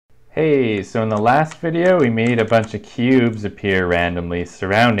Hey, so in the last video we made a bunch of cubes appear randomly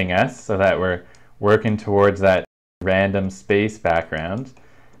surrounding us so that we're working towards that random space background.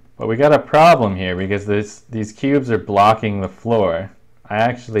 But we got a problem here because these cubes are blocking the floor.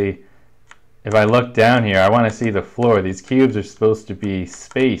 If I look down here, I want to see the floor. These cubes are supposed to be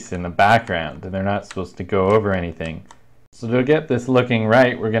space in the background and they're not supposed to go over anything. So to get this looking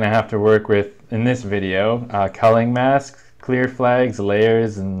right, we're going to have to work with, in this video, culling masks, clear flags,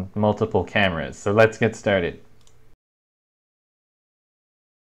 layers, and multiple cameras. So let's get started.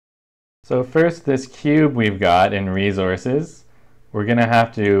 So first, this cube we've got in resources, we're going to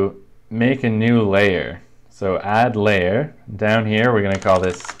have to make a new layer. So add layer. Down here we're going to call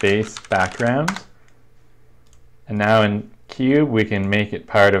this space background. And now in cube we can make it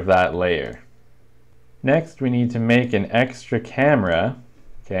part of that layer. Next we need to make an extra camera.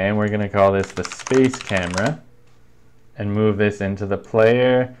 Okay, and we're going to call this the space camera. And move this into the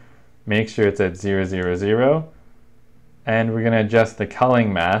player, make sure it's at 0, 0, 0. And we're going to adjust the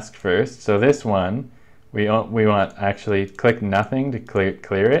culling mask first. So this one, we want actually click nothing to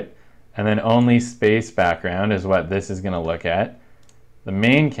clear it. And then only space background is what this is going to look at. The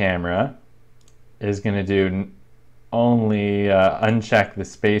main camera is going to do only uncheck the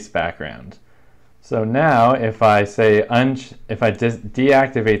space background. So now if I say, if I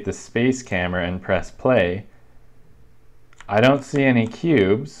deactivate the space camera and press play, I don't see any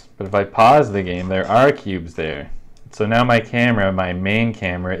cubes, but if I pause the game, there are cubes there. So now my camera, my main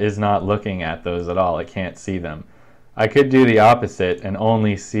camera, is not looking at those at all. It can't see them. I could do the opposite and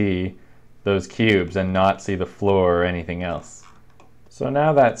only see those cubes and not see the floor or anything else. So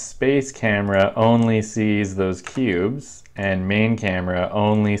now that space camera only sees those cubes and main camera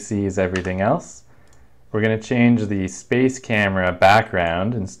only sees everything else. We're going to change the space camera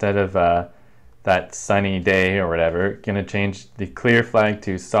background. Instead of that sunny day or whatever, going to change the clear flag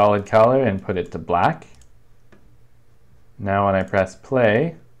to solid color and put it to black. Now when I press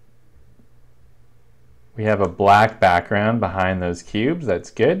play, we have a black background behind those cubes.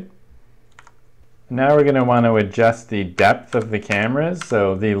 That's good. Now we're going to want to adjust the depth of the cameras,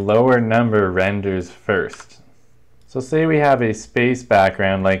 so the lower number renders first. So say we have a space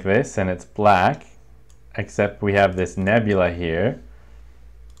background like this and it's black, except we have this nebula here.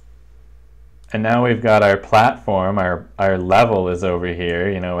 And now we've got our platform, our level is over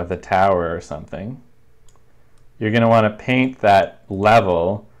here, you know, with a tower or something. You're going to want to paint that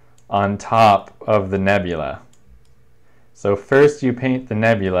level on top of the nebula. So first you paint the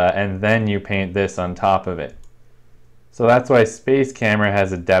nebula and then you paint this on top of it. So that's why space camera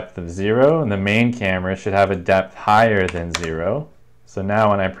has a depth of 0 and the main camera should have a depth higher than 0. So now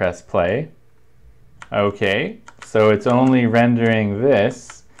when I press play, okay, so it's only rendering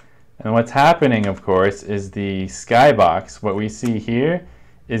this. And what's happening, of course, is the skybox, what we see here,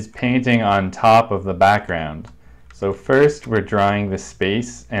 is painting on top of the background. So first we're drawing the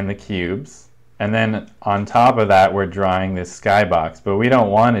space and the cubes, and then on top of that we're drawing this skybox, but we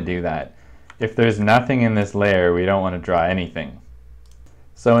don't want to do that. If there's nothing in this layer, we don't want to draw anything.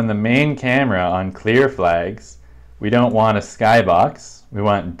 So in the main camera on clear flags, we don't want a skybox, we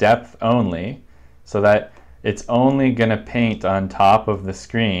want depth only, so that it's only going to paint on top of the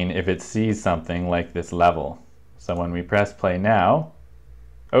screen if it sees something like this level. So when we press play now,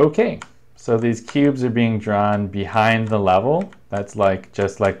 okay, so these cubes are being drawn behind the level. That's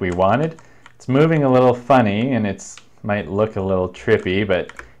just like we wanted. It's moving a little funny and it might look a little trippy,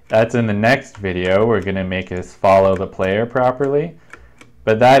 but that's in the next video. We're going to make this follow the player properly.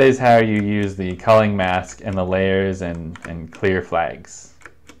 But that is how you use the culling mask and the layers and clear flags.